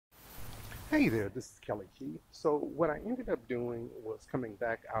Hey there, this is Kelly Key. So what I ended up doing was coming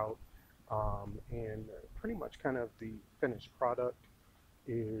back out and pretty much kind of the finished product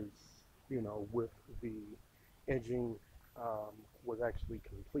is, with the edging was actually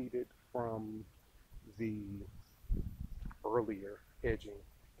completed from the earlier edging.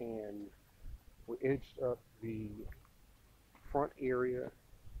 And we edged up the front area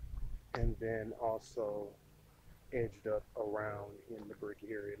and then also edged up around in the brick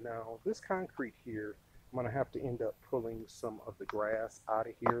area. Now, this concrete here, I'm going to have to end up pulling some of the grass out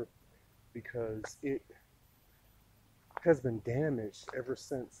of here because it has been damaged ever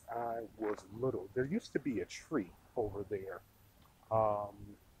since I was little. There used to be a tree over there. Um,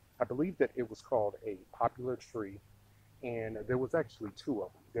 I believe that it was called a popular tree, and there was actually two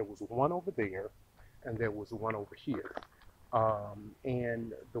of them. There was one over there, and there was one over here.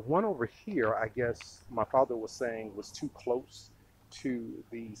 And the one over here, I guess my father was saying was too close to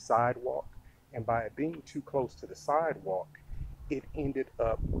the sidewalk. And by it being too close to the sidewalk, it ended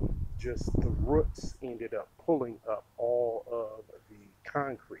up just the roots ended up pulling up all of the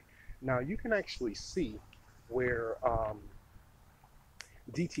concrete. Now you can actually see where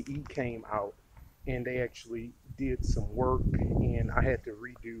DTE came out and they actually did some work, and I had to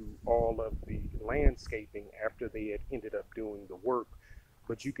redo all of the landscaping after they had ended up doing the work.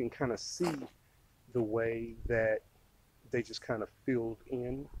 But you can kind of see the way that they just kind of filled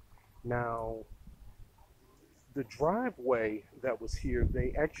in. Now, the driveway that was here,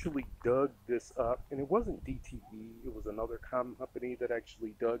 they actually dug this up, and it wasn't DTE, it was another company that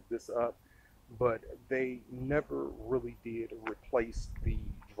actually dug this up, but they never really did replace the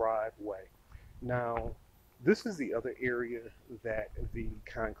driveway. Now, this is the other area that the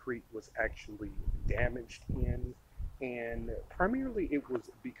concrete was actually damaged in, and primarily it was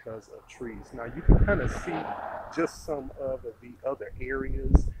because of trees. Now, you can kind of see just some of the other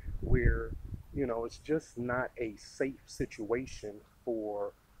areas where, it's just not a safe situation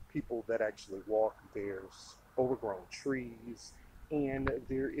for people that actually walk. There's overgrown trees, and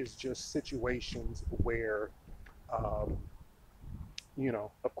there is just situations where, um,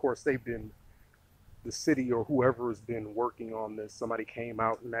 of course, they've been the city or whoever has been working on this, somebody came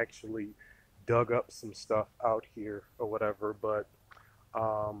out and actually dug up some stuff out here or whatever. But,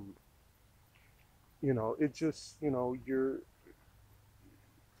 um, it just, you're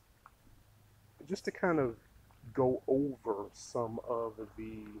just to kind of go over some of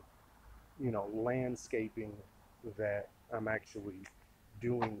the, landscaping that I'm actually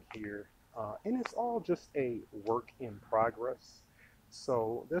doing here. And it's all just a work in progress.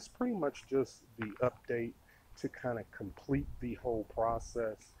 So that's pretty much just the update to kind of complete the whole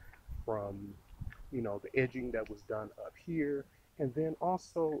process from, the edging that was done up here, and then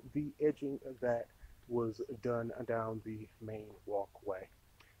also the edging that was done down the main walkway.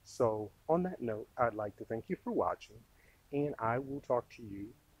 So on that note, I'd like to thank you for watching, and I will talk to you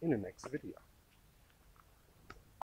in the next video.